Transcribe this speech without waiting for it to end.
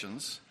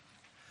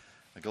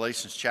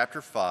Galatians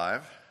chapter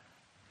 5.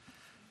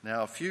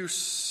 Now, a few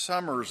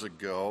summers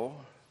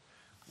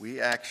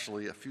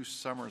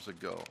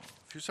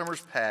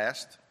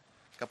past,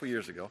 a couple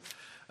years ago,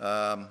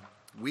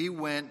 we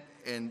went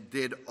and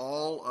did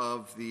all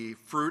of the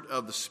fruit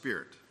of the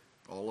Spirit,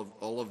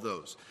 all of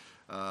those.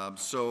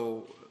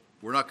 So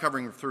we're not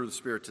covering the fruit of the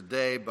Spirit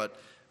today, but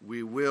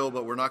we will,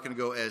 but we're not going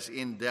to go as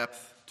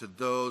in-depth to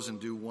those and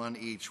do one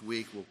each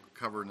week. We'll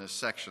cover in the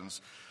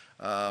sections.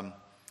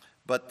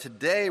 But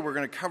today we're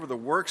going to cover the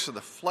works of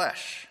the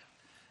flesh.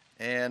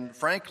 And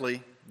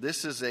frankly,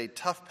 this is a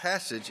tough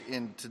passage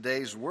in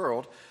today's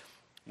world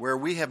where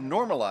we have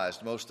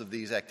normalized most of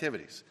these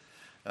activities,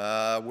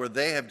 where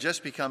they have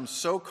just become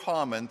so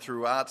common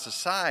throughout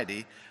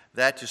society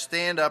that to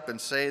stand up and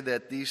say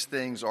that these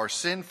things are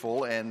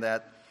sinful and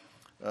that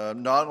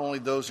not only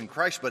those in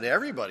Christ, but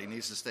everybody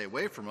needs to stay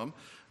away from them,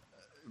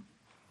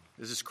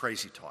 this is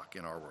crazy talk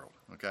in our world,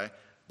 okay?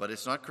 But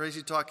it's not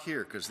crazy talk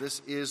here, because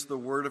this is the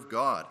Word of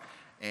God,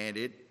 and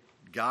it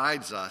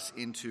guides us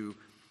into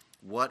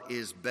what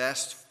is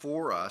best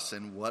for us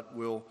and what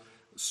will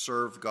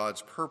serve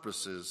God's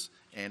purposes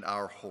and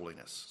our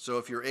holiness. So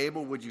if you're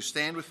able, would you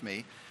stand with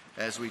me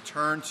as we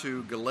turn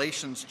to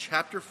Galatians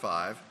chapter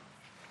 5.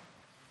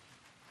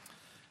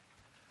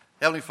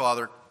 Heavenly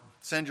Father,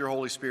 send your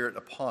Holy Spirit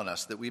upon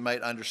us that we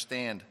might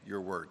understand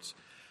your words,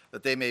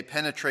 that they may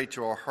penetrate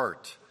to our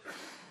heart.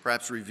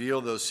 Perhaps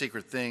reveal those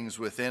secret things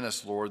within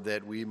us, Lord,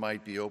 that we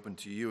might be open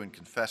to you and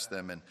confess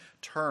them and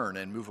turn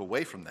and move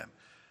away from them,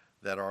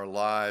 that our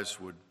lives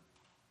would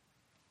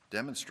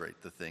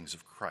demonstrate the things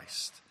of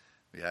Christ.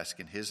 We ask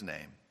in his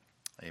name,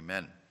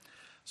 amen.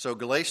 So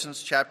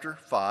Galatians chapter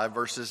 5,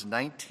 verses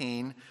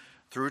 19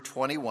 through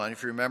 21.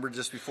 If you remember,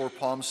 just before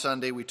Palm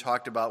Sunday, we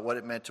talked about what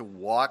it meant to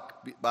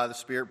walk by the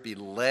Spirit, be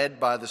led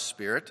by the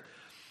Spirit.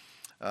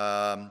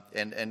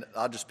 And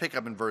I'll just pick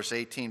up in verse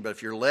 18, but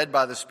if you're led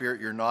by the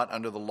Spirit, you're not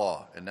under the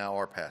law. And now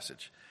our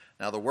passage.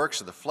 Now the works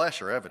of the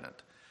flesh are evident: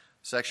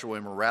 sexual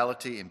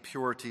immorality,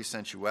 impurity,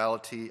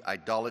 sensuality,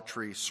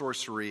 idolatry,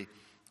 sorcery,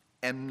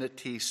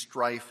 enmity,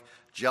 strife,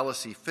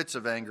 jealousy, fits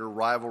of anger,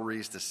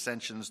 rivalries,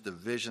 dissensions,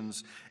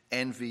 divisions,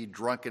 envy,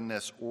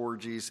 drunkenness,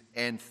 orgies,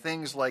 and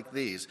things like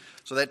these.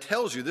 So that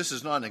tells you this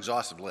is not an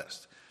exhaustive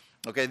list.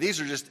 Okay, these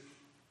are just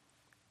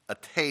a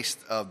taste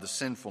of the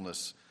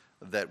sinfulness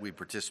that we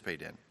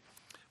participate in.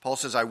 Paul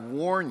says, I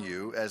warn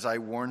you, as I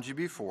warned you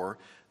before,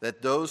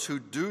 that those who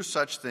do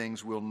such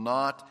things will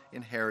not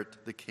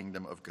inherit the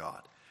kingdom of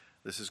God.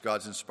 This is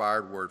God's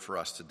inspired word for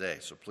us today,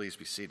 so please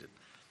be seated.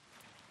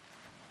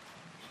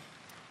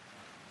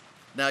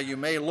 Now you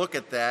may look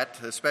at that,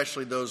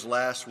 especially those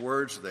last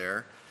words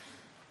there.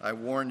 I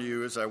warn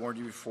you, as I warned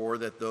you before,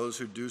 that those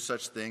who do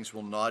such things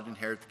will not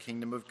inherit the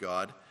kingdom of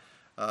God.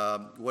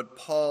 What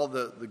Paul,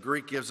 the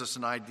Greek, gives us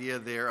an idea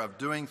there of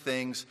doing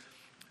things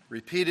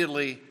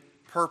repeatedly,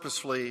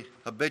 purposefully,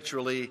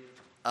 habitually,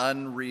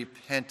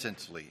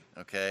 unrepentantly,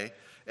 okay?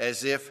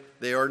 As if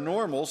they are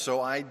normal,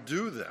 so I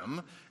do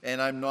them,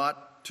 and I'm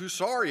not too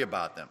sorry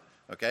about them,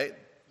 okay?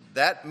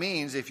 That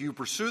means if you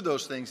pursue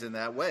those things in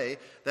that way,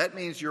 that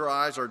means your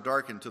eyes are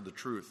darkened to the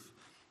truth,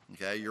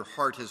 okay? Your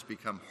heart has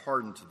become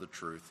hardened to the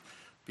truth.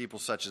 People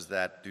such as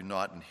that do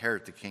not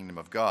inherit the kingdom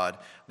of God.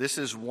 This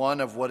is one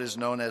of what is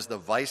known as the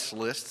vice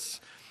lists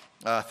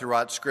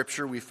throughout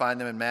Scripture. We find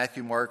them in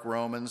Matthew, Mark,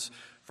 Romans,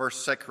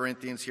 1st, 2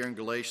 Corinthians, here in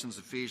Galatians,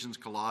 Ephesians,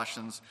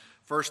 Colossians,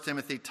 1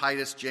 Timothy,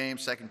 Titus,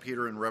 James, 2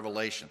 Peter, and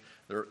Revelation.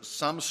 There's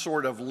some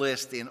sort of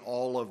list in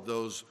all of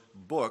those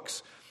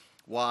books.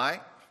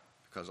 Why?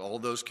 Because all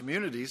of those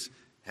communities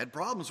had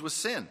problems with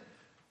sin.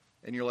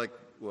 And you're like,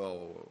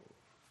 well,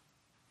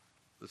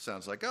 this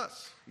sounds like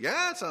us.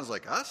 Yeah, it sounds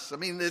like us. I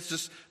mean, it's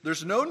just,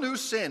 there's no new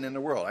sin in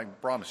the world, I can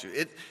promise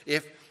you.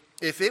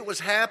 If it was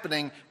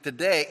happening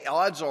today,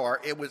 odds are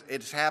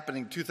it's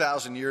happening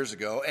 2,000 years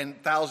ago and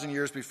 1,000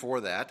 years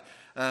before that.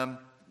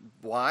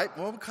 Why?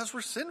 Well, because we're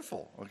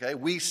sinful, okay?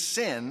 We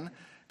sin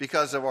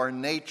because of our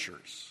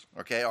natures,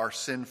 okay? Our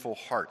sinful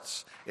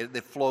hearts.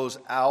 It flows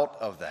out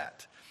of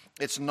that.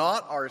 It's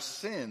not our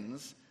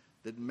sins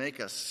that make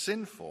us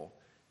sinful.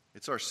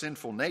 It's our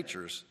sinful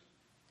natures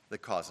that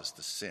cause us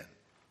to sin,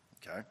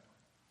 okay?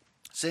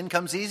 Sin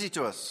comes easy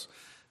to us.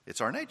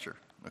 It's our nature.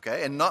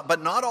 Okay,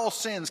 but not all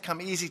sins come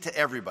easy to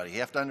everybody. You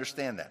have to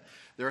understand that.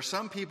 There are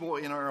some people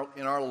in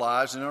our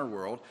lives, in our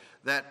world,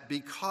 that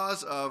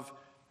because of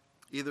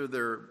either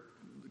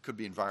it could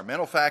be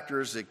environmental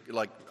factors,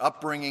 like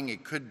upbringing,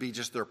 it could be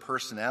just their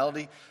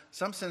personality.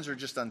 Some sins are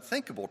just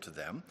unthinkable to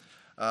them,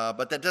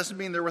 but that doesn't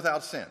mean they're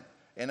without sin.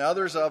 And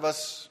others of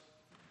us,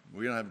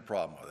 we don't have a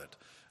problem with it,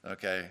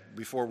 okay,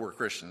 before we're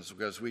Christians,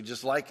 because we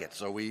just like it,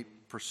 so we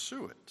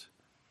pursue it.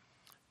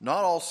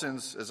 Not all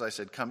sins, as I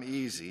said, come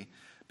easy,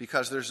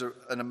 because there's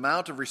an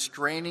amount of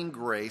restraining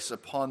grace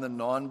upon the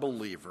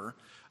non-believer.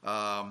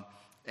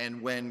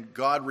 And when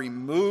God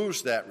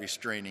removes that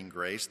restraining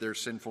grace, their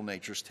sinful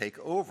natures take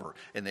over,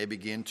 and they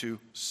begin to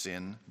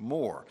sin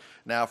more.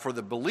 Now, for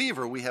the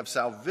believer, we have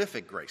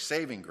salvific grace,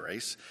 saving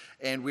grace,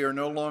 and we are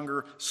no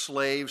longer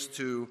slaves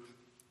to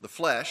the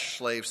flesh,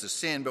 slaves to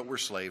sin, but we're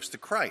slaves to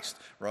Christ.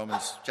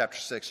 Romans chapter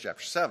 6,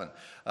 chapter 7.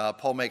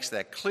 Paul makes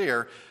that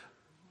clear.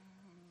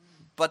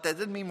 But that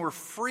doesn't mean we're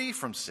free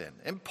from sin.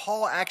 And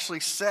Paul actually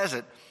says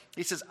it.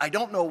 He says, I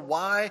don't know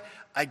why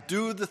I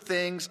do the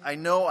things I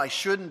know I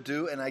shouldn't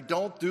do, and I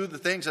don't do the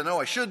things I know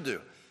I should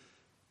do.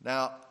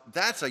 Now,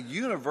 that's a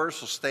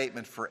universal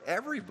statement for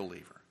every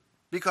believer.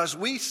 Because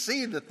we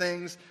see the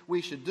things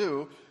we should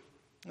do,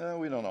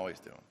 we don't always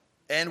do them.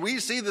 And we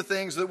see the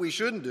things that we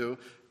shouldn't do,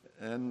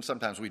 and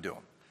sometimes we do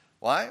them.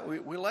 Why?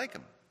 We like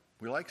them.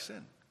 We like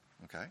sin,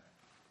 okay?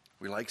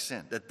 We like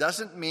sin. That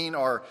doesn't mean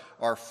our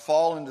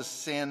fall into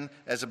sin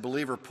as a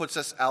believer puts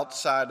us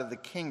outside of the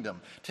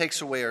kingdom,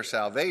 takes away our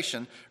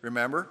salvation.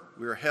 Remember,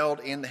 we are held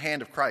in the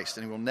hand of Christ,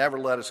 and he will never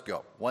let us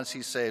go once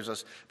he saves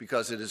us,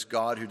 because it is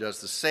God who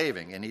does the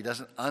saving, and he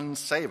doesn't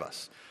unsave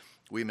us.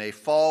 We may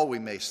fall, we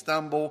may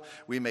stumble,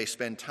 we may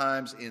spend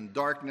times in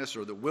darkness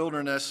or the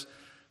wilderness.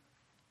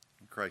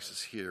 Christ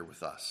is here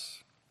with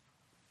us.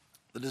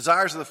 The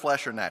desires of the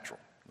flesh are natural.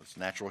 It's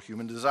natural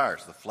human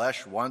desires. The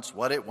flesh wants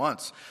what it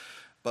wants.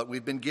 But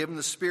we've been given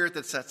the Spirit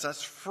that sets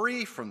us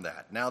free from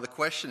that. Now the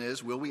question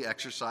is, will we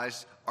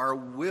exercise our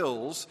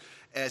wills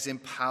as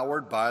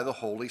empowered by the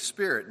Holy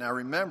Spirit? Now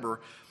remember,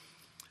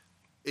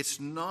 it's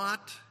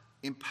not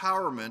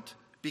empowerment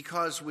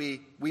because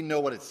we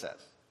know what it says.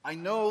 I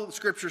know the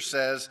Scripture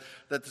says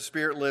that the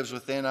Spirit lives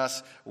within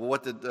us.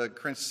 What did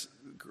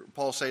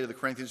Paul say to the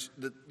Corinthians?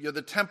 You're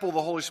the temple of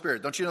the Holy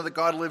Spirit. Don't you know that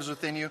God lives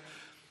within you?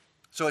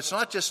 So it's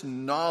not just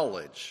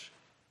knowledge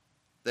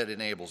that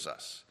enables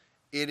us.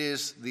 It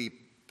is the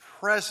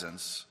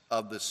presence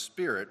of the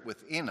Spirit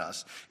within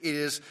us. It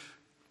is,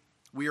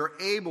 we are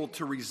able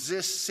to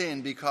resist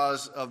sin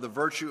because of the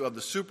virtue of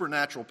the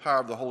supernatural power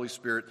of the Holy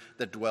Spirit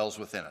that dwells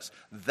within us.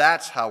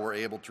 That's how we're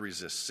able to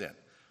resist sin.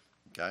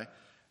 Okay?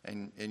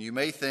 And you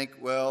may think,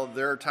 well,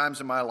 there are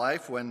times in my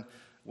life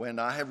when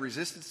I have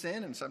resisted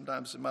sin, and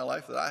sometimes in my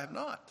life that I have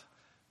not.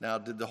 Now,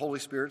 did the Holy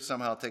Spirit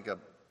somehow take a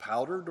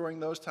powder during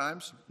those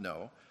times?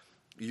 No.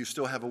 You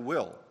still have a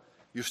will.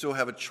 You still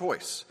have a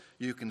choice.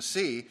 You can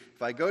see,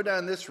 if I go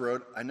down this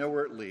road, I know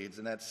where it leads,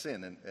 and that's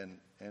sin. And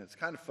it's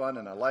kind of fun,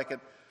 and I like it.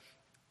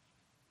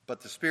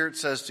 But the Spirit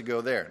says to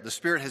go there. The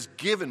Spirit has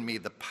given me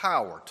the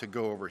power to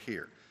go over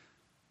here.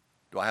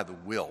 Do I have the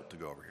will to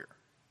go over here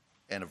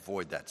and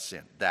avoid that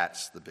sin?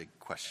 That's the big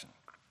question.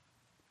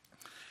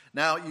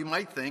 Now, you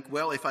might think,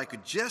 well, if I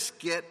could just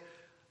get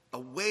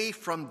away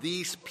from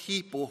these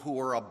people who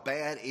are a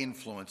bad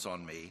influence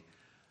on me,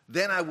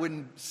 then I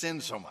wouldn't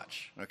sin so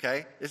much,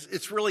 okay?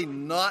 It's really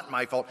not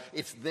my fault.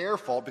 It's their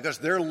fault because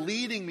they're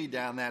leading me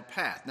down that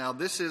path. Now,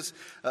 this is,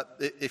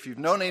 if you've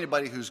known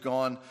anybody who's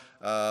gone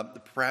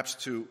perhaps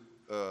to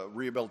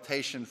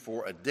rehabilitation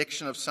for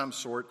addiction of some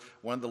sort,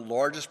 one of the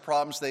largest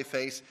problems they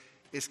face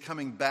is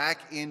coming back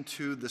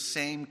into the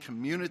same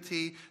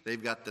community.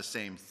 They've got the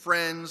same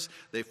friends.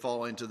 They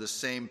fall into the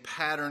same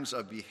patterns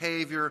of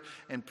behavior.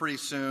 And pretty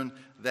soon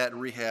that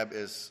rehab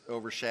is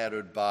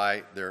overshadowed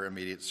by their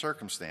immediate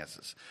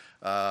circumstances.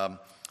 Now,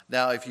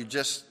 if you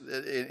just,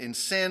 in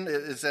sin,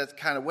 it's that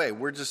kind of way.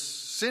 We're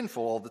just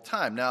sinful all the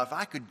time. Now, if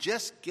I could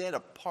just get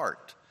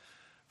apart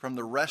from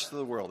the rest of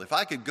the world, if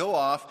I could go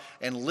off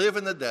and live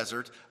in the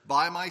desert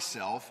by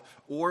myself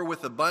or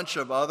with a bunch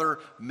of other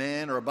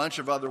men or a bunch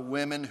of other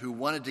women who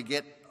wanted to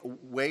get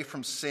away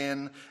from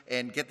sin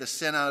and get the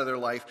sin out of their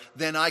life,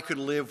 then I could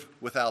live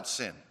without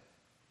sin.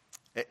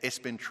 It's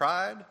been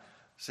tried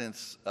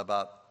since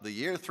about the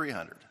year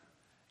 300.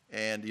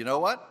 And you know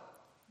what?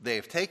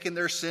 They've taken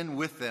their sin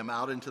with them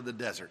out into the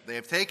desert. They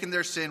have taken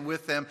their sin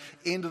with them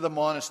into the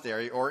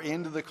monastery or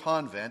into the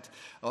convent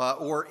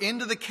or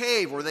into the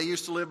cave where they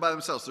used to live by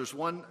themselves. There's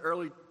one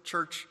early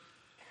church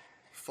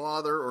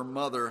father or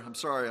mother, I'm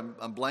sorry,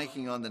 I'm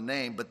blanking on the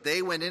name, but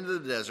they went into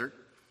the desert,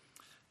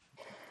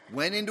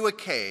 went into a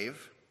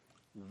cave,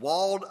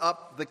 walled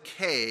up the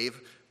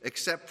cave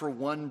except for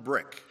one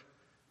brick.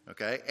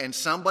 Okay? And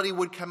somebody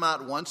would come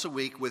out once a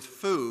week with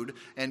food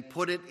and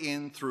put it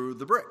in through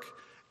the brick.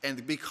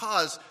 And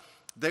because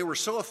they were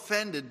so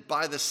offended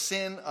by the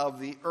sin of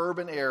the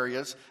urban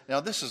areas, now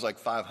this is like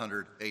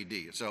 500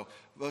 AD, so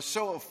they were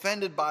so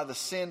offended by the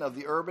sin of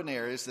the urban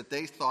areas that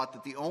they thought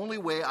that the only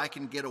way I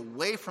can get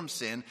away from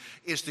sin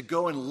is to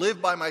go and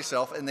live by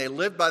myself, and they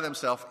lived by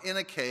themselves in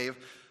a cave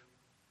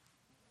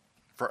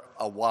for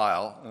a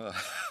while,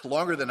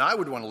 longer than I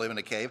would want to live in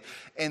a cave,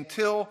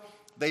 until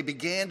they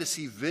began to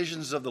see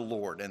visions of the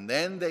Lord. And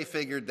then they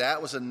figured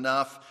that was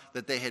enough,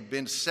 that they had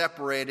been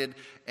separated,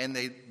 and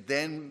they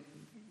then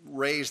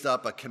raised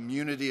up a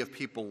community of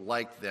people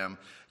like them.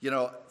 You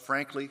know,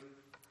 frankly,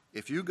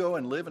 if you go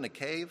and live in a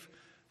cave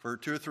for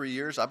 2 or 3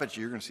 years, I bet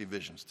you're going to see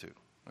visions too.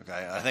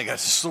 Okay, I think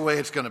that's just the way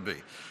it's going to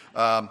be.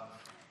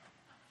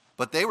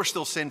 But they were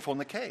still sinful in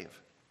the cave.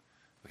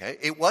 Okay,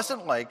 it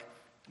wasn't like,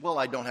 well,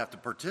 I don't have to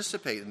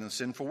participate in the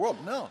sinful world.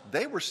 No,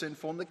 they were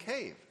sinful in the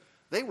cave.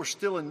 They were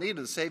still in need of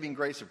the saving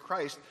grace of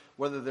Christ,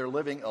 whether they're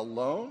living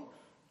alone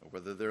or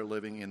whether they're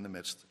living in the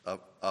midst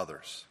of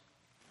others.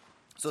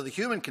 So the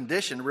human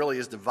condition really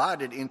is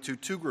divided into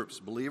two groups,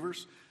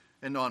 believers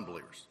and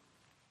non-believers.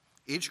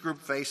 Each group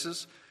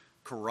faces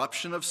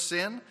corruption of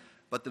sin,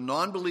 but the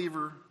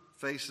non-believer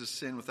faces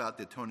sin without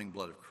the atoning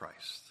blood of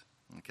Christ.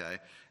 Okay?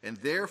 And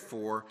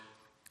therefore,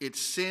 it's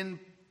sin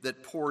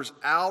that pours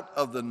out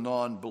of the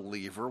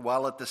non-believer,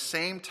 while at the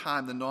same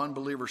time the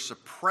non-believer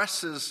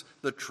suppresses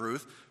the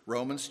truth,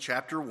 Romans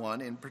chapter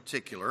 1 in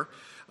particular.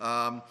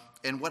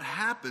 And what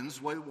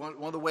happens, one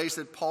of the ways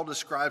that Paul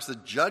describes the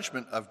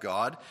judgment of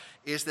God,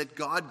 is that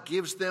God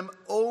gives them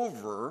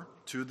over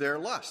to their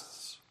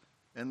lusts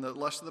and the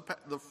lust of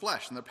the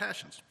flesh and their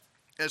passions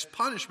as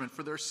punishment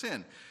for their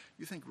sin.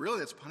 You think, really,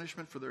 that's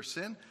punishment for their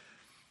sin?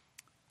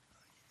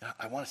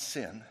 I want to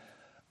sin.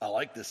 I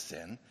like this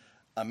sin.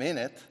 I'm in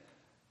it.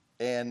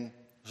 And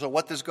so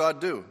what does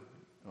God do?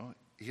 Well,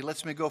 he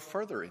lets me go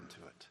further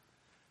into it.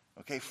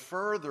 Okay,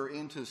 further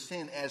into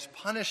sin as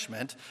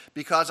punishment,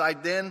 because I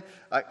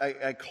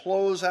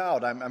close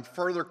out. I'm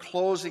further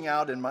closing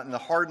out in the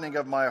hardening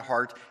of my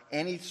heart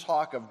any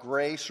talk of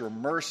grace or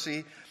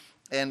mercy.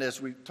 And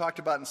as we talked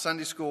about in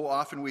Sunday school,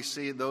 often we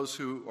see those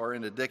who are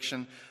in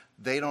addiction,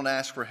 they don't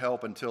ask for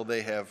help until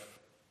they have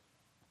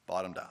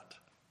bottomed out.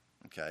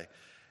 Okay,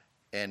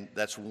 and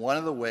that's one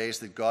of the ways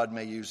that God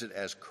may use it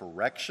as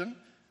correction.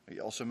 He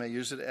also may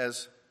use it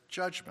as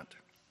judgment.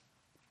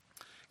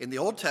 In the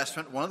Old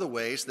Testament, one of the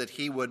ways that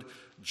he would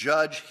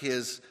judge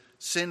his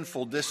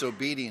sinful,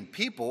 disobedient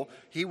people,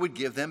 he would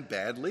give them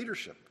bad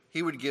leadership.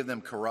 He would give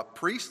them corrupt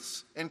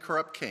priests and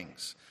corrupt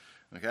kings.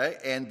 Okay?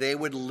 And they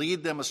would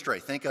lead them astray.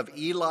 Think of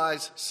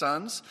Eli's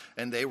sons,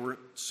 and they were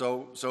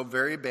so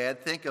very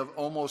bad. Think of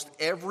almost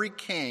every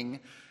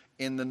king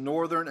in the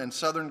northern and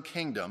southern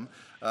kingdom.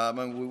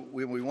 When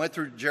we went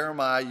through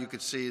Jeremiah, you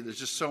could see there's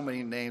just so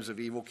many names of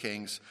evil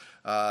kings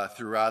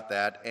throughout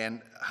that.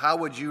 And how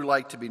would you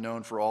like to be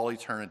known for all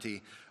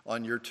eternity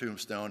on your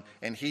tombstone?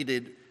 And he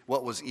did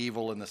what was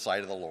evil in the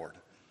sight of the Lord.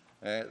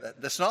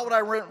 That's not what I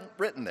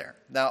written there.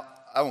 Now,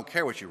 I won't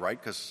care what you write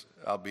because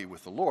I'll be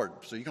with the Lord.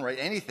 So you can write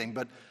anything,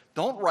 but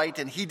don't write,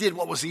 and he did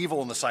what was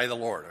evil in the sight of the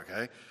Lord,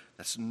 okay?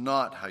 That's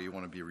not how you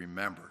want to be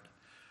remembered.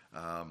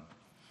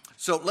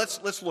 So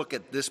let's look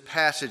at this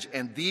passage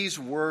and these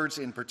words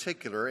in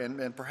particular,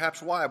 and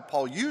perhaps why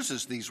Paul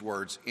uses these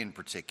words in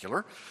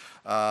particular.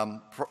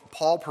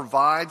 Paul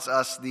provides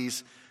us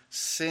this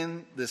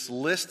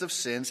list of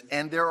sins,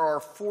 and there are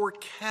 4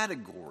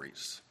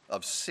 categories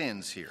of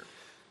sins here.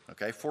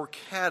 Okay, 4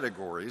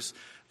 categories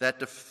that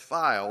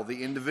defile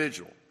the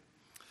individual.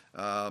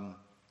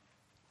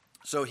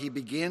 So he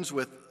begins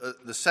with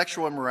the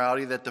sexual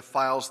immorality that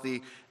defiles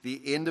the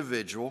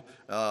individual.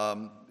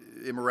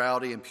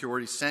 Immorality,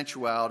 impurity,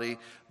 sensuality,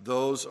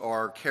 those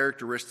are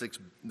characteristics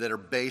that are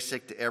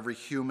basic to every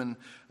human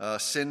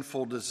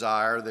sinful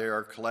desire. They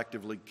are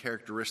collectively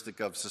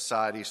characteristic of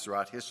societies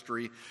throughout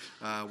history.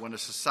 When a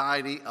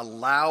society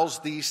allows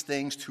these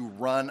things to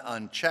run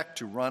unchecked,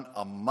 to run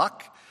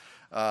amok,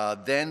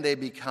 then they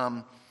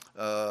become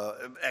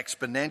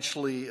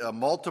exponentially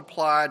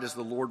multiplied as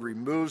the Lord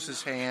removes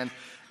his hand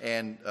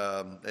and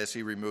as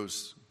he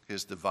removes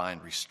his divine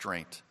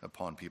restraint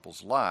upon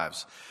people's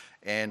lives.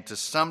 And to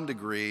some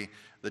degree,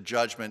 the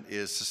judgment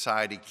is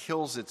society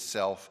kills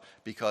itself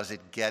because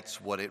it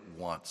gets what it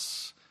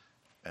wants.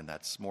 And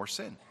that's more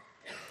sin.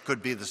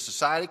 Could be the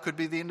society, could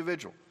be the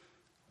individual.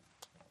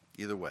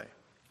 Either way.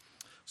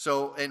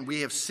 So, and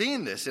we have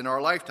seen this in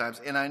our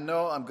lifetimes, and I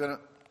know I'm going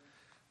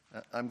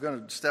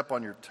to step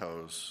on your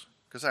toes,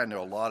 because I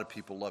know a lot of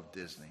people love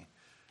Disney.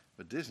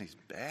 But Disney's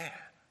bad.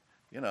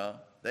 You know,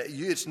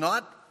 it's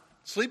not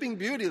Sleeping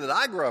Beauty that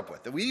I grew up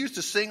with. We used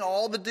to sing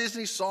all the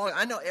Disney songs.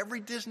 I know every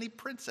Disney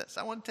princess.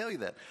 I want to tell you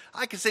that.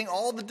 I can sing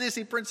all the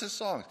Disney princess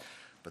songs.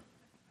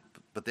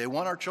 But they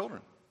want our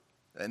children.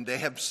 And they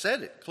have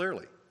said it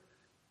clearly.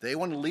 They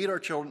want to lead our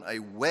children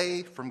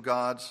away from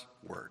God's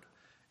word.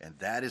 And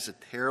that is a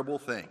terrible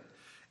thing.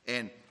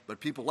 But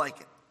people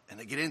like it. And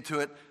they get into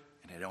it,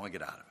 and they don't want to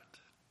get out of it.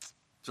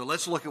 So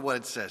let's look at what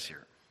it says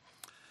here.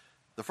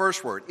 The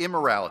first word,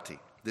 immorality.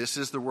 This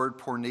is the word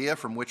porneia,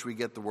 from which we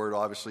get the word,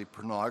 obviously,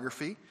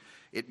 pornography.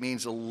 It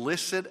means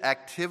illicit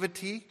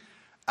activity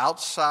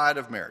outside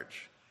of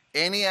marriage.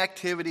 Any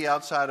activity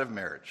outside of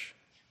marriage,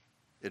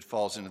 it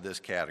falls into this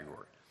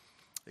category.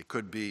 It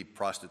could be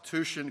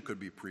prostitution, could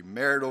be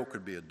premarital,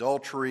 could be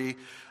adultery.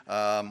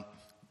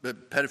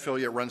 But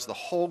pedophilia runs the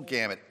whole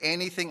gamut.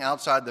 Anything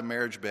outside the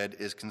marriage bed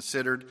is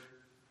considered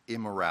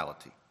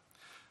immorality.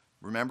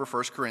 Remember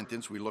 1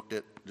 Corinthians, we looked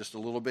at just a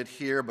little bit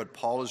here, but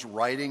Paul is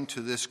writing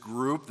to this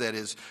group that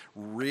is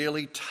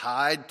really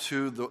tied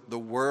to the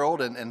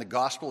world, and the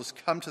gospel has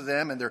come to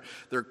them, and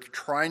they're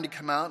trying to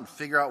come out and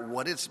figure out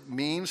what it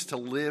means to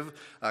live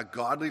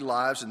godly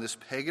lives in this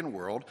pagan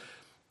world.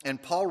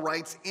 And Paul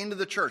writes into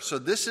the church. So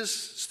this is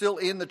still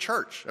in the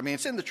church. I mean,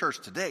 it's in the church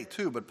today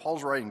too, but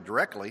Paul's writing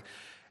directly.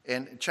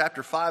 And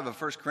chapter 5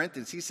 of 1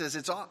 Corinthians, he says,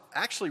 it's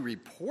actually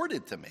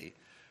reported to me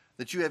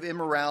that you have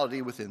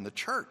immorality within the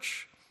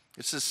church.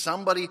 It says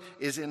somebody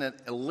is in an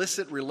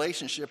illicit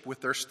relationship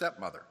with their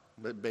stepmother.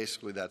 But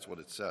basically, that's what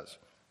it says.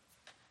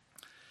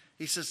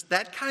 He says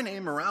that kind of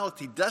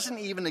immorality doesn't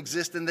even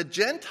exist in the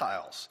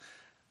Gentiles.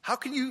 How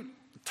can you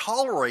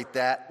tolerate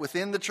that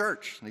within the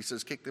church. And he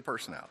says, kick the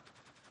person out.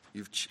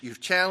 You've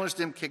challenged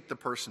him, kick the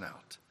person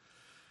out.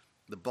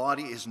 The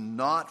body is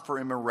not for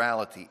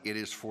immorality. It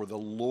is for the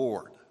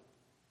Lord.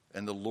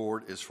 And the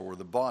Lord is for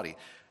the body.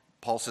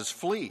 Paul says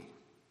flee.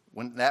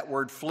 When that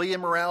word flee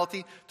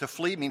immorality, to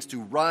flee means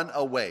to run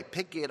away.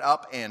 Pick it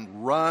up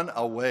and run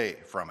away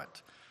from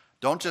it.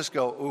 Don't just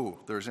go, ooh,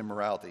 there's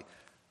immorality.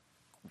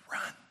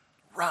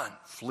 Run,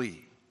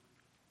 flee.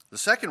 The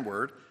second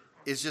word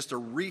is just a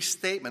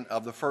restatement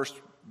of the first,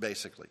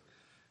 basically.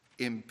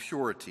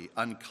 Impurity,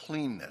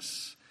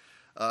 uncleanness.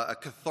 A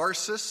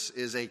catharsis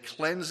is a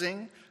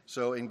cleansing.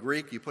 So in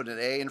Greek, you put an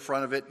A in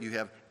front of it, you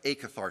have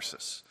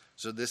akatharsis.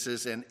 So this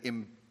is an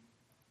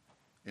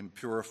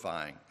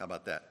impurifying. How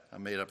about that? I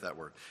made up that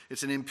word.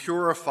 It's an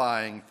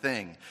impurifying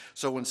thing.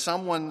 So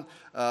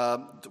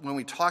when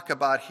we talk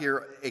about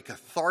here a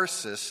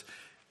catharsis,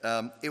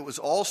 it was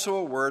also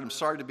a word, I'm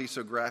sorry to be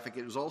so graphic,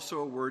 it was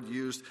also a word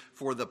used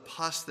for the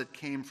pus that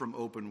came from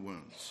open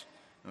wounds.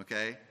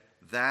 Okay?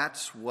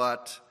 That's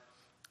what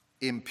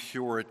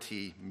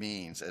impurity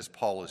means as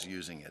Paul is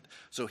using it.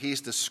 So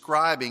he's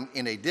describing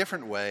in a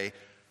different way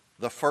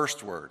the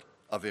first word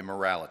of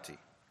immorality.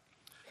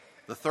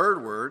 The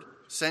third word,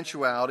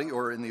 sensuality,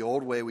 or in the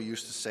old way we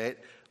used to say it,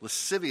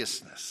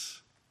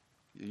 lasciviousness.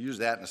 You use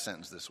that in a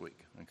sentence this week,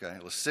 okay?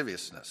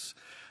 Lasciviousness.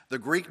 The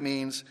Greek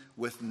means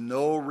with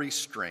no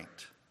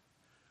restraint,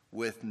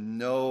 with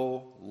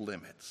no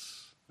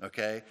limits,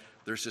 okay?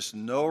 There's just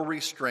no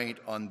restraint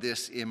on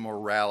this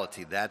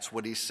immorality. That's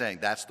what he's saying.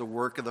 That's the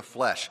work of the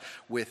flesh,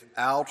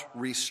 without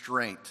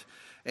restraint.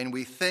 And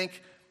we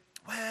think,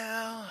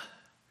 well,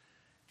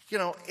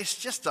 it's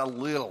just a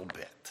little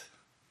bit.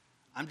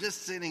 I'm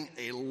just sinning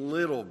a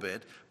little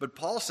bit. But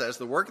Paul says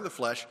the work of the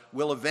flesh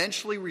will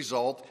eventually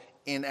result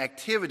in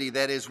activity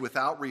that is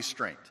without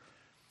restraint.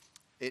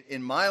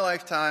 In my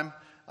lifetime,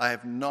 I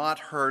have not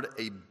heard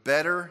a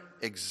better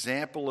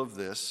example of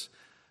this,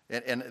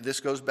 and this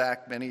goes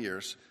back many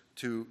years,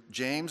 to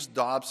James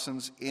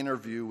Dobson's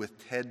interview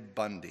with Ted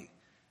Bundy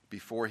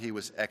before he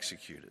was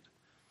executed.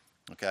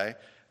 Okay?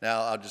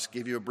 Now, I'll just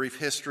give you a brief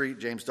history.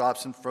 James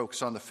Dobson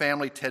focused on the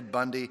family. Ted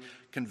Bundy,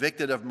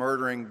 convicted of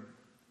murdering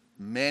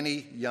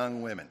many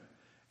young women.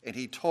 And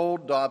he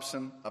told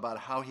Dobson about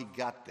how he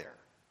got there.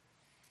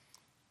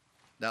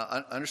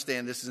 Now,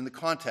 understand this is in the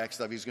context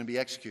of he's going to be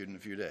executed in a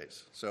few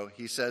days. So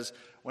he says,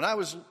 when I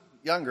was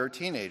younger,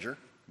 teenager,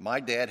 my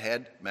dad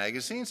had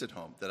magazines at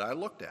home that I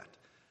looked at.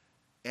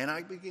 And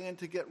I began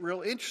to get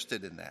real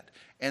interested in that.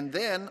 And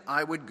then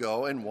I would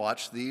go and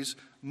watch these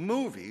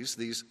movies,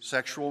 these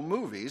sexual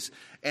movies.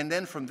 And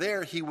then from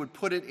there, he would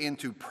put it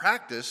into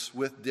practice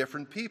with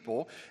different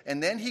people.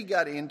 And then he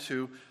got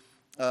into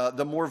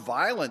the more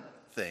violent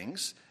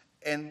things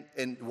and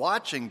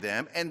watching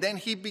them. And then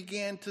he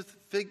began to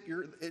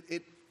figure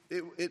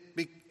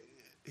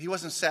he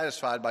wasn't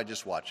satisfied by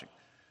just watching.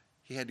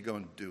 He had to go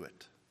and do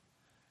it.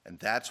 And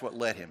that's what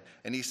led him.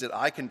 And he said,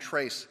 I can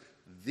trace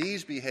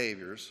these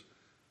behaviors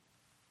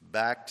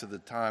back to the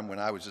time when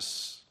I was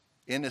just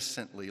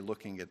innocently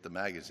looking at the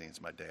magazines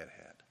my dad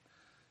had.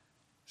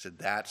 He said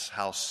that's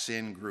how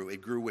sin grew.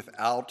 It grew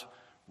without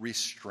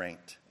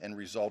restraint and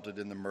resulted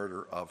in the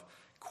murder of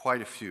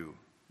quite a few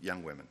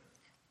young women.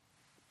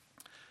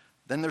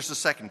 Then there's the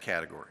second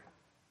category.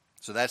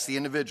 So that's the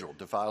individual,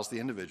 defiles the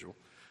individual.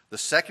 The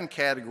second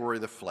category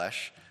of the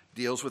flesh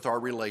deals with our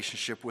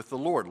relationship with the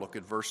Lord. Look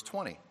at verse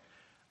 20.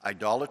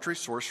 Idolatry,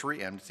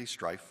 sorcery, enmity,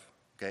 strife.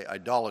 Okay,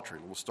 idolatry.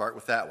 We'll start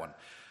with that one.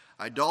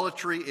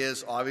 Idolatry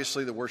is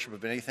obviously the worship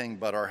of anything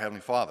but our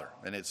Heavenly Father.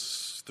 And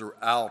it's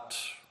throughout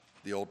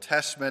the Old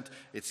Testament.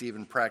 It's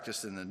even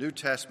practiced in the New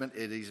Testament.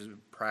 It is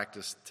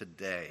practiced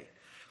today.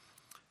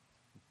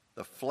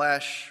 The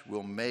flesh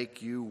will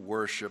make you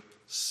worship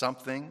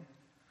something,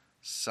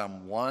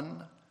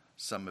 someone,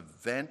 some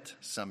event,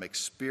 some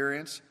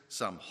experience,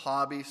 some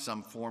hobby,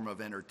 some form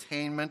of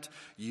entertainment.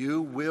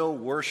 You will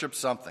worship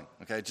something.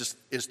 Okay, it just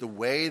is the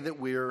way that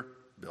we're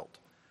built.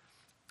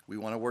 We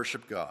want to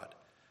worship God.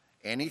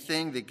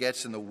 Anything that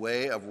gets in the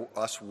way of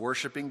us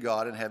worshiping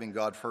God and having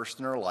God first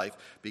in our life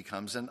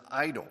becomes an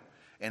idol.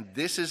 And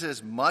this is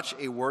as much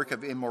a work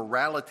of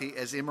immorality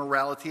as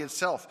immorality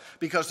itself,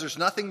 because there's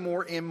nothing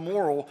more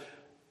immoral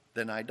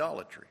than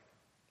idolatry,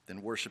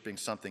 than worshiping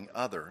something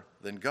other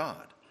than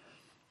God.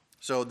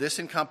 So this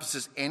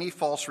encompasses any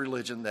false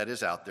religion that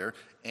is out there,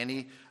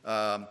 any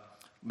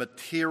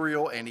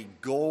material, any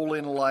goal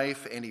in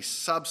life, any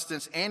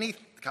substance, any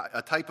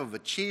a type of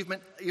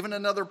achievement, even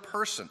another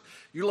person.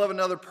 You love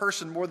another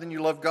person more than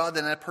you love God,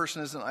 then that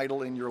person is an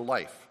idol in your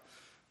life.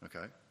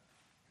 Okay?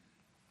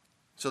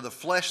 So the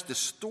flesh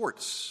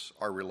distorts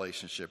our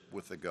relationship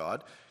with the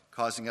God,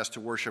 causing us to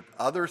worship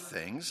other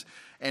things.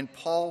 And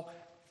Paul,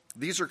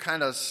 these are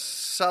kind of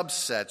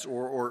subsets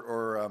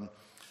or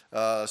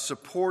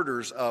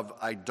supporters of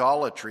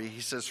idolatry.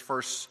 He says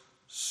first,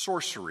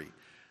 sorcery.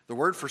 The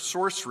word for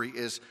sorcery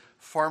is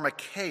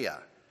pharmakeia,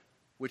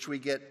 which we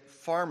get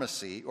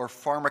pharmacy or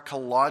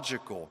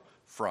pharmacological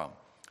from.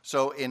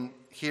 So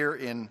here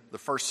in the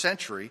first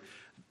century,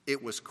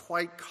 it was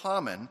quite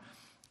common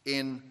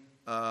in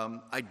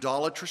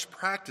idolatrous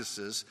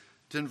practices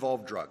to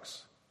involve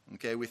drugs.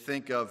 Okay, we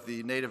think of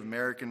the Native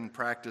American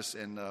practice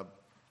in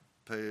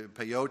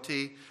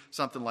peyote,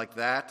 something like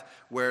that,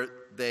 where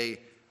they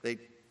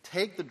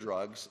take the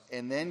drugs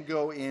and then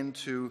go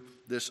into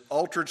this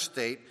altered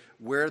state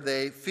where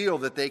they feel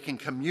that they can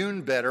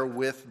commune better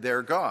with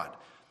their God.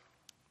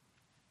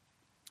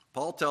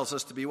 Paul tells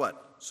us to be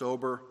what?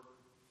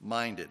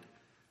 Sober-minded.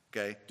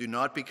 Okay? Do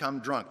not become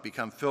drunk.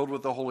 Become filled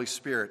with the Holy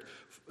Spirit.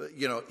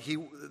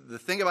 The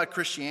thing about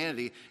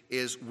Christianity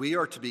is we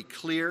are to be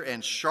clear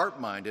and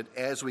sharp-minded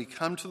as we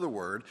come to the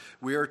Word.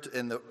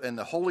 And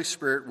the Holy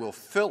Spirit will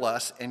fill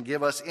us and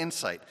give us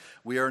insight.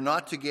 We are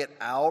not to get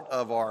out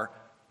of our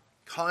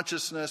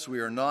consciousness. We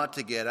are not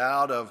to get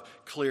out of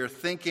clear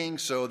thinking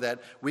so that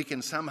we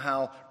can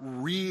somehow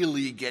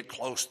really get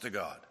close to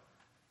God.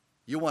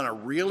 You want to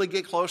really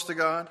get close to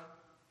God?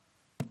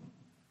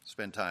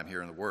 Spend time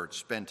here in the Word.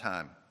 Spend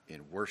time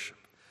in worship.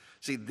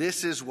 See,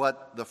 this is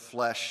what the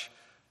flesh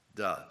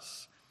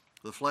does.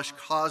 The flesh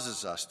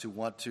causes us to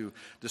want to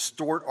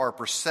distort our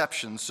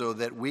perception so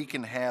that we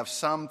can have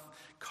some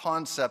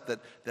concept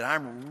that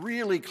I'm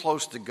really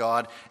close to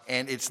God,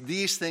 and it's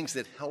these things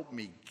that help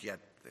me get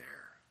there.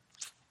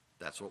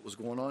 That's what was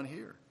going on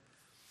here.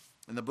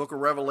 In the book of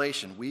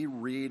Revelation, we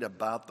read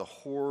about the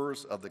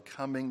horrors of the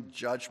coming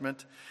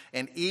judgment.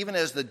 And even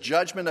as the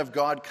judgment of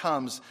God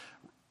comes,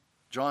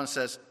 John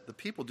says, the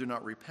people do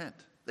not repent.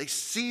 They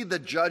see the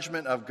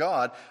judgment of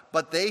God,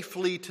 but they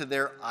flee to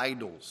their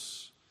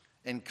idols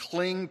and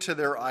cling to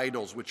their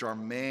idols, which are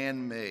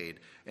man-made.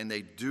 And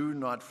they do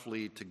not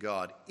flee to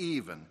God,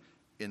 even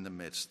in the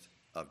midst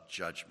of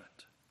judgment.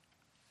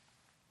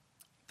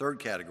 Third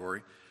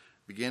category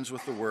begins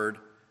with the word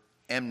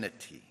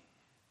enmity.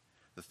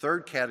 The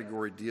third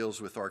category deals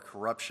with our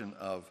corruption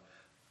of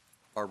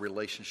our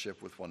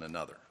relationship with one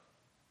another.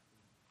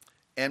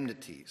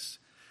 Enmities.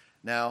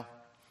 Now,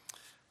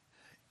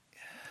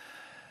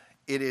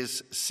 it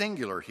is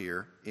singular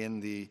here in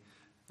the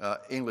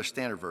English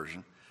Standard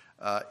Version.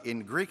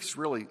 In Greek, it's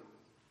really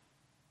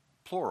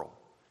plural.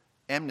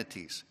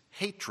 Enmities,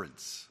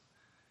 hatreds.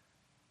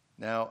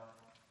 Now,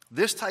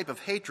 this type of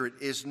hatred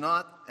is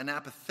not an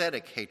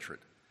apathetic hatred.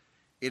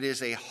 It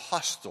is a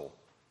hostile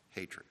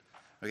hatred.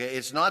 Okay,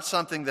 it's not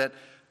something that,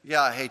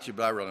 yeah, I hate you,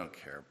 but I really don't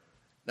care.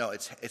 No,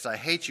 it's I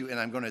hate you, and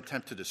I'm going to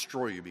attempt to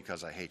destroy you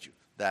because I hate you.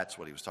 That's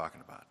what he was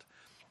talking about.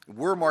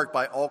 We're marked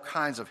by all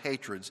kinds of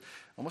hatreds,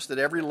 almost at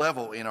every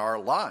level in our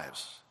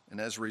lives. And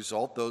as a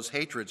result, those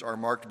hatreds are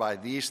marked by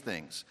these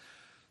things.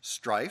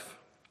 Strife,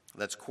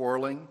 that's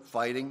quarreling,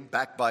 fighting,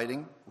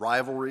 backbiting,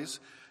 rivalries.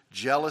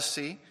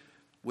 Jealousy,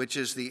 which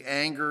is the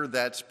anger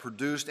that's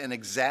produced and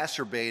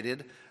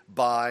exacerbated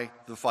by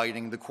the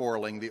fighting, the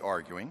quarreling, the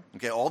arguing.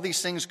 Okay, all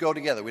these things go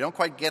together. We don't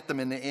quite get them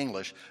in the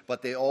English,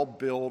 but they all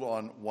build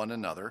on one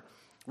another.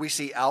 We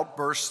see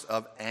outbursts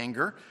of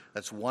anger.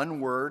 That's one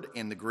word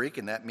in the Greek,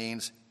 and that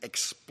means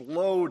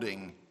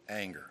exploding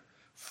anger.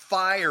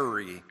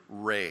 Fiery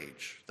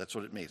rage. That's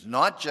what it means.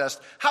 Not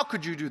just, how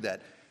could you do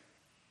that?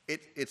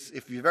 It's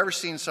if you've ever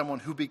seen someone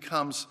who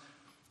becomes,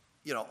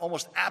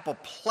 almost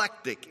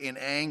apoplectic in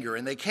anger,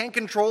 and they can't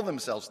control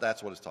themselves,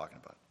 that's what it's talking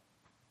about.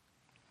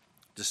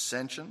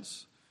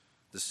 Dissensions.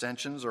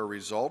 Dissensions are a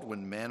result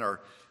when men are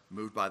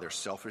moved by their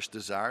selfish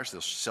desires,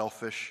 their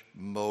selfish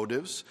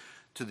motives,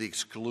 to the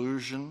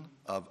exclusion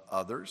of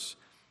others.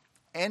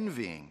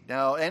 Envying.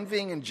 Now,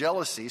 envying and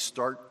jealousy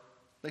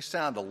they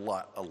sound a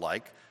lot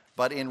alike,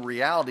 but in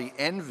reality,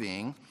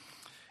 envying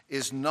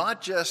is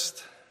not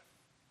just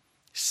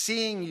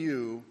seeing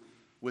you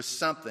with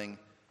something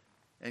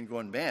and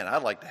going, man,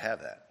 I'd like to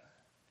have that.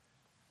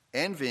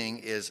 Envying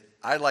is,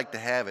 I'd like to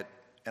have it,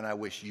 and I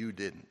wish you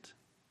didn't.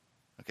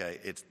 Okay,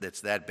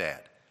 it's that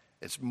bad.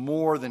 It's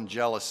more than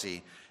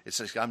jealousy. It's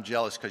like, I'm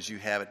jealous because you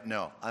have it.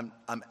 No,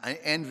 I'm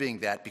envying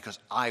that because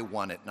I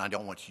want it, and I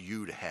don't want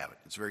you to have it.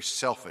 It's a very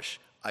selfish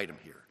item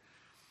here.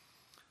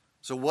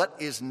 So what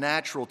is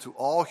natural to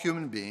all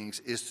human beings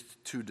is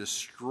to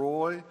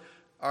destroy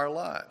our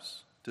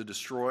lives, to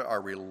destroy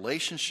our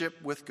relationship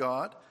with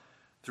God,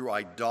 through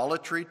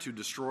idolatry, to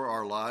destroy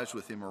our lives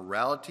with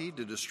immorality,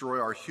 to destroy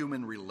our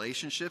human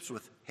relationships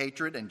with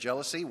hatred and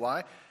jealousy.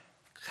 Why?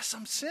 Because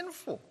I'm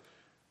sinful.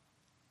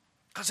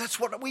 Because that's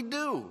what we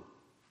do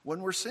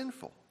when we're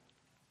sinful.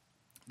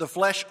 The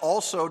flesh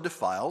also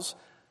defiles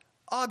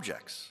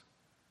objects.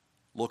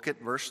 Look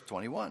at verse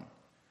 21.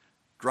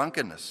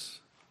 Drunkenness,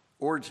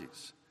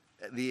 orgies,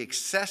 the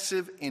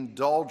excessive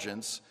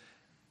indulgence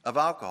of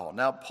alcohol.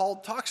 Now, Paul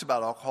talks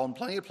about alcohol in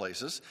plenty of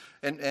places.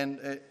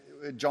 And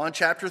John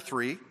chapter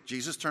 3,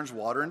 Jesus turns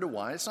water into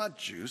wine. It's not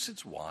juice,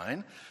 it's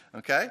wine.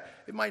 Okay?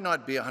 It might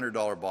not be a $100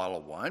 bottle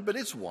of wine, but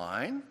it's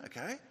wine.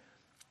 Okay?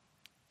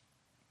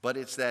 But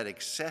it's that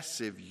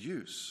excessive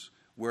use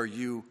where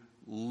you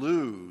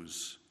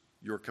lose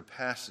your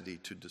capacity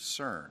to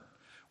discern,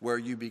 where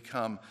you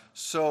become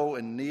so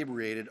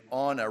inebriated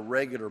on a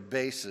regular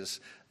basis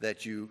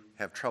that you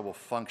have trouble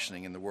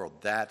functioning in the world.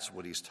 That's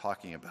what he's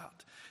talking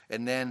about.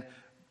 And then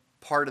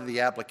part of the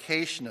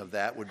application of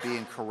that would be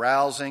in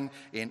carousing,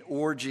 in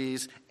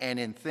orgies, and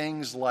in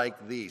things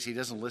like these. He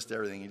doesn't list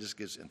everything, he just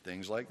gives in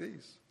things like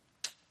these.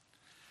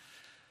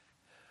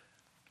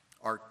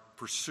 Our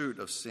pursuit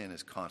of sin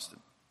is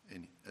constant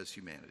as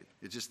humanity.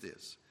 It just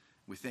is.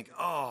 We think,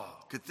 oh,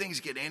 could things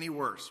get any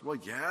worse? Well,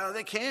 yeah,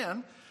 they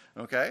can.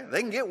 Okay?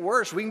 They can get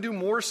worse. We can do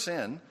more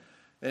sin.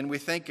 And we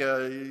think,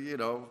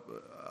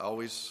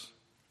 always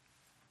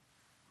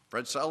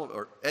Ed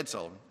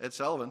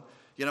Sullivan,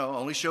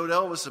 only showed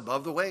Elvis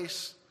above the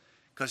waist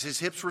because his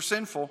hips were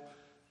sinful.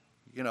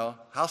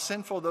 How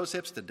sinful are those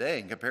hips today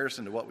in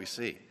comparison to what we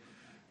see?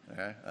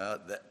 Okay?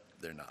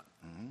 They're not.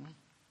 Mm-hmm.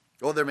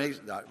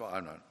 Well,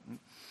 I'm not.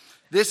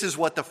 This is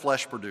what the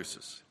flesh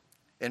produces.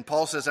 And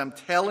Paul says, I'm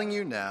telling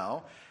you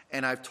now,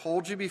 and I've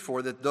told you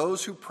before, that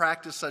those who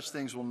practice such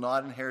things will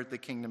not inherit the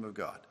kingdom of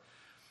God.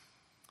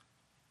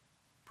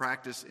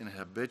 Practice in a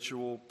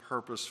habitual,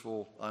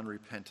 purposeful,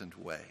 unrepentant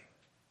way.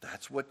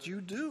 That's what you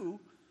do.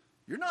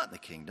 You're not in the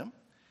kingdom.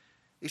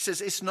 He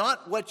says it's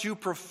not what you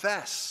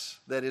profess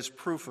that is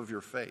proof of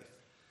your faith.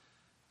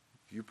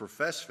 If you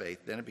profess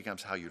faith, then it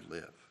becomes how you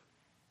live.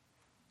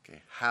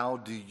 Okay, how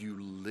do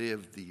you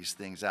live these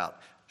things out?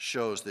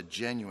 Shows the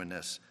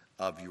genuineness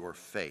of your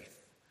faith.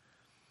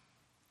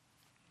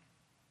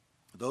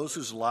 Those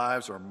whose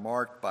lives are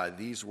marked by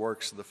these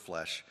works of the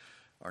flesh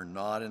are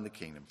not in the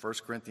kingdom. 1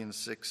 Corinthians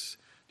 6,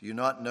 do you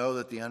not know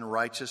that the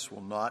unrighteous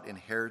will not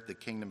inherit the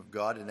kingdom of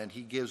God? And then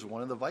he gives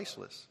one of the vice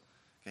lists.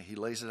 Okay, he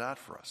lays it out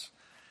for us.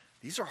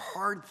 These are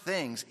hard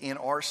things in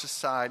our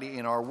society,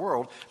 in our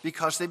world,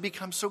 because they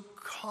become so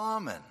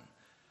common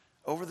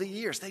over the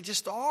years. They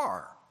just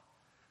are.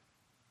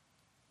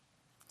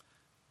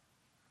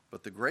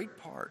 But the great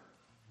part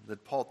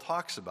that Paul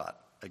talks about,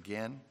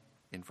 again,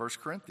 in 1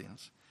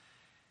 Corinthians,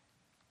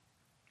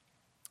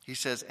 he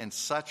says, and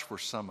such were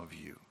some of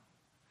you.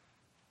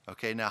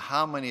 Okay, now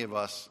how many of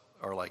us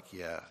are like,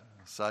 yeah,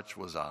 such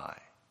was I.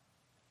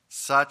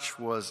 Such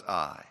was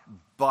I.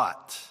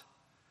 But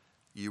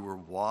you were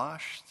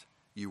washed,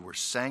 you were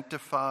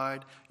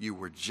sanctified, you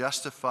were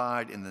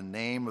justified in the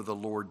name of the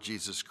Lord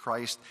Jesus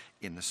Christ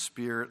in the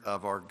Spirit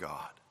of our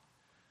God.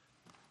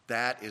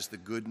 That is the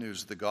good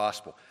news of the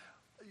gospel.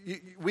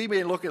 We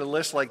may look at a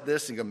list like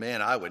this and go,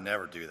 man, I would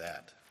never do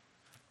that.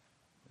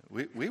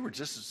 We were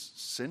just as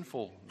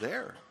sinful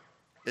there.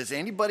 Is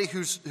anybody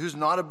who's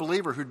not a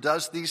believer who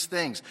does these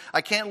things? I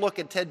can't look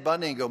at Ted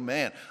Bundy and go,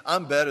 man,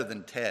 I'm better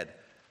than Ted.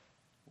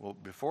 Well,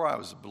 before I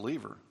was a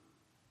believer,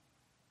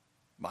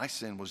 my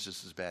sin was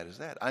just as bad as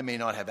that. I may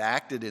not have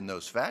acted in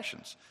those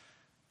fashions.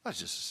 I was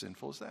just as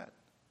sinful as that.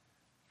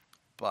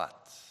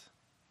 But,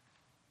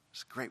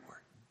 it's a great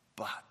word,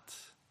 but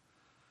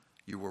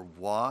you were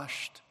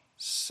washed,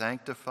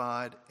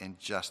 sanctified, and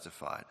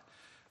justified.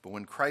 But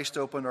when Christ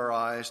opened our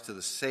eyes to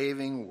the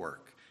saving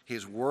work,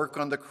 his work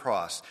on the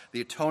cross,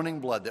 the atoning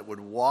blood that would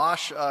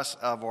wash us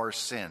of our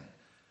sin,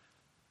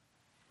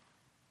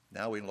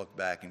 now we can look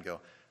back and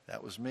go,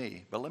 that was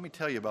me. But let me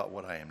tell you about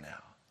what I am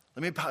now.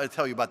 Let me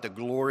tell you about the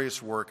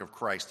glorious work of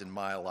Christ in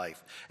my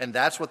life. And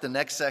that's what the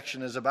next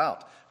section is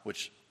about,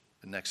 which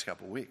the next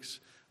couple of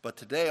weeks. But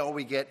today all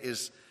we get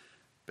is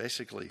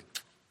basically,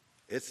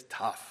 it's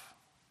tough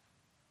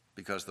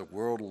because the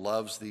world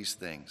loves these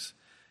things.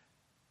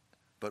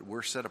 But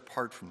we're set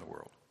apart from the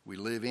world. We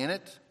live in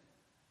it,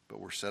 but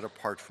we're set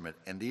apart from it.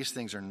 And these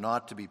things are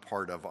not to be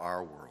part of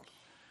our world.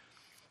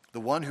 The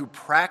one who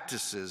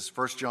practices,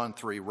 1 John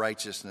 3,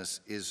 righteousness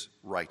is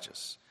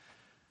righteous,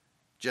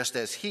 just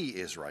as he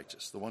is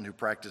righteous. The one who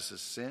practices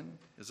sin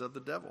is of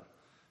the devil.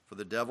 For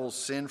the devil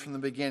sinned from the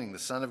beginning. The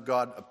Son of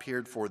God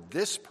appeared for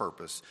this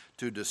purpose,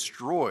 to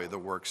destroy the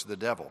works of the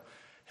devil.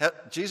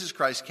 Jesus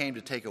Christ came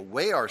to take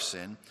away our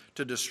sin,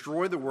 to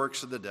destroy the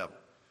works of the devil.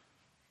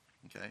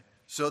 Okay?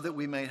 So that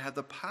we may have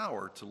the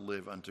power to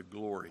live unto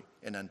glory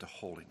and unto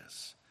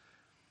holiness.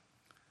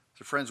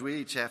 So friends, we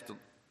each have to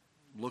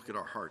look at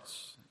our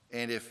hearts.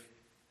 And if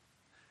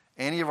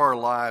any of our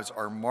lives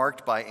are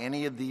marked by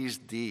any of these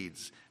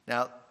deeds,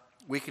 now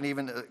we can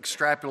even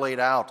extrapolate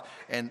out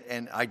and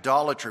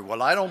idolatry.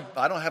 Well, I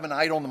don't have an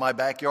idol in my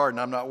backyard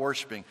and I'm not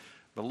worshiping.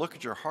 But look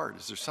at your heart.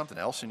 Is there something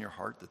else in your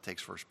heart that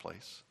takes first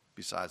place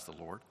besides the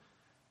Lord?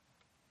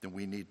 Then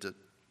we need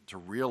to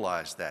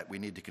realize that. We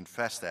need to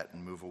confess that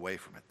and move away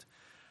from it.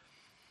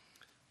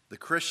 The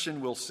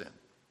Christian will sin,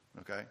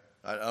 okay?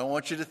 I don't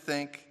want you to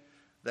think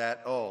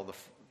that,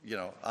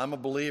 I'm a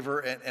believer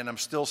and I'm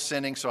still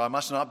sinning, so I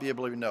must not be a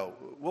believer. No,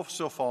 we'll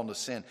still fall into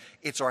sin.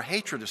 It's our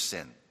hatred of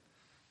sin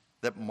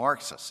that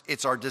marks us.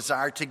 It's our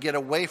desire to get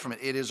away from it.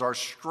 It is our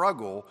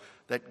struggle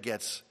that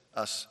gets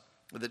us,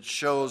 that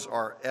shows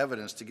our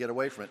evidence to get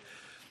away from it.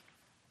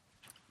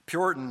 A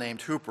Puritan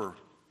named Hooper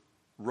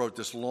wrote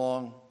this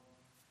long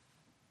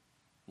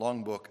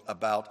book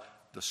about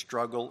the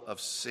struggle of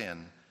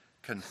sin.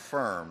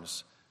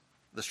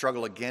 The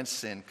struggle against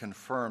sin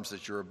confirms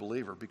that you're a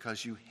believer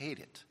because you hate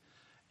it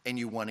and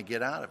you want to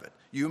get out of it.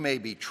 You may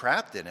be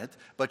trapped in it,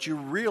 but you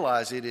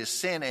realize it is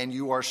sin and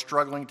you are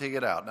struggling to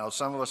get out. Now,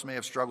 some of us may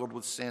have struggled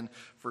with sin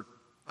for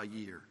a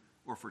year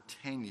or for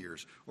 10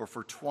 years or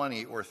for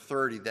 20 or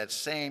 30, that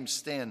same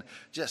sin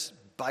just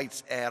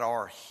bites at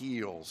our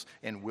heels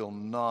and will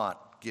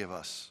not give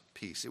us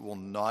peace. It will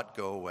not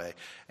go away.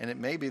 And it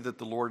may be that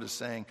the Lord is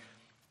saying,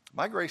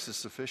 my grace is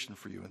sufficient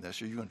for you in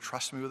this. Are you going to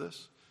trust me with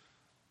this?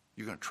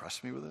 You going to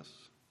trust me with this?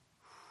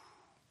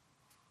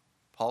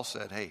 Paul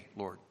said, hey,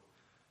 Lord,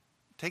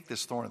 take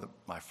this thorn of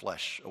my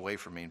flesh away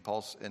from me.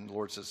 And the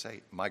Lord says,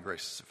 hey, my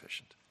grace is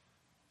sufficient.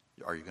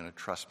 Are you going to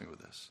trust me with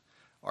this?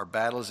 Our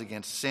battle is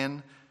against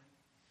sin,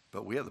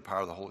 but we have the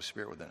power of the Holy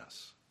Spirit within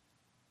us.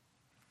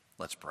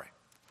 Let's pray.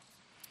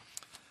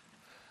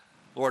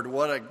 Lord,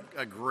 what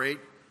a great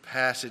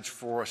passage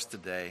for us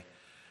today.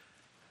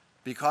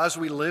 Because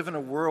we live in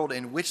a world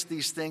in which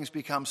these things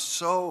become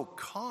so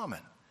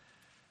common.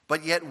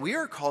 But yet we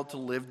are called to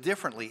live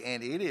differently,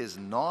 and it is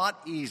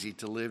not easy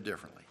to live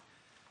differently.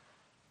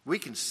 We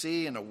can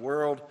see in a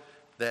world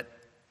that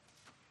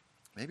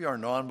maybe our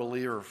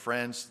non-believer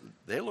friends,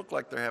 they look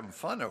like they're having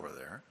fun over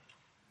there.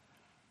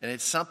 And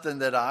it's something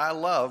that I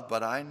love,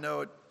 but I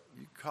know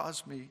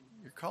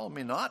you're calling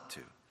me not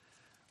to.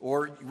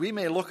 Or we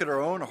may look at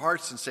our own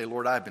hearts and say,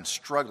 Lord, I've been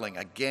struggling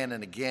again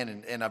and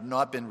again, and I've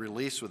not been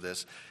released with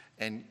this.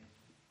 And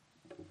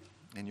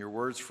your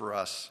words for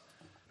us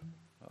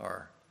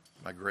are,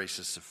 my grace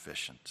is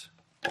sufficient.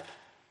 And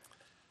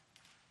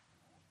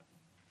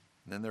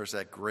then there's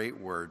that great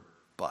word,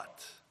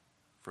 but.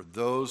 For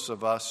those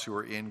of us who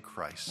are in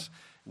Christ,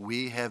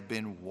 we have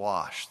been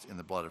washed in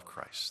the blood of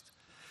Christ.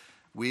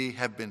 We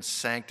have been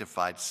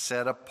sanctified,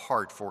 set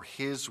apart for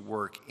his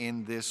work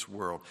in this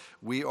world.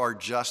 We are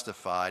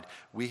justified.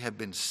 We have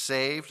been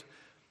saved.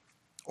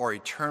 Our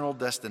eternal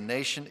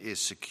destination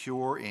is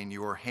secure in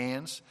your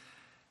hands.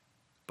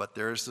 But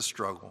there is the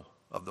struggle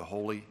of the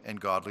holy and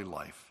godly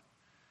life.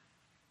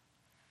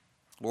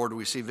 Lord,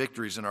 we see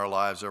victories in our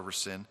lives over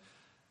sin,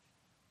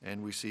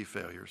 and we see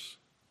failures.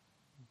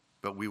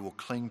 But we will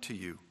cling to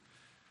you.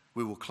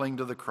 We will cling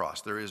to the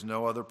cross. There is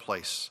no other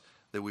place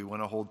that we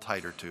want to hold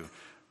tighter to.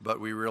 But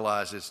we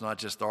realize it's not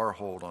just our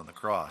hold on the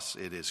cross.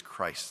 It is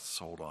Christ's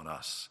hold on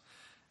us.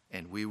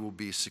 And we will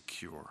be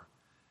secure.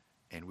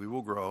 And we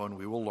will grow and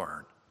we will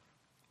learn.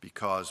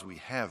 Because we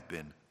have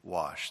been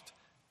washed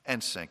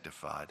and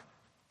sanctified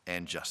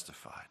and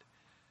justified.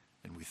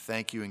 And we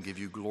thank you and give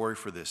you glory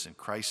for this in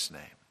Christ's name.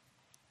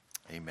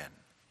 Amen.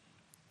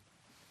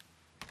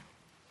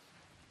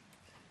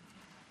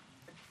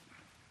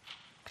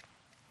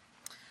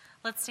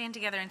 Let's stand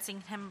together and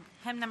sing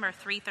hymn number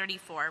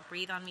 334,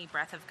 Breathe on Me,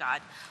 Breath of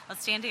God.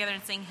 Let's stand together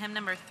and sing hymn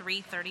number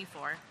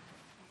 334.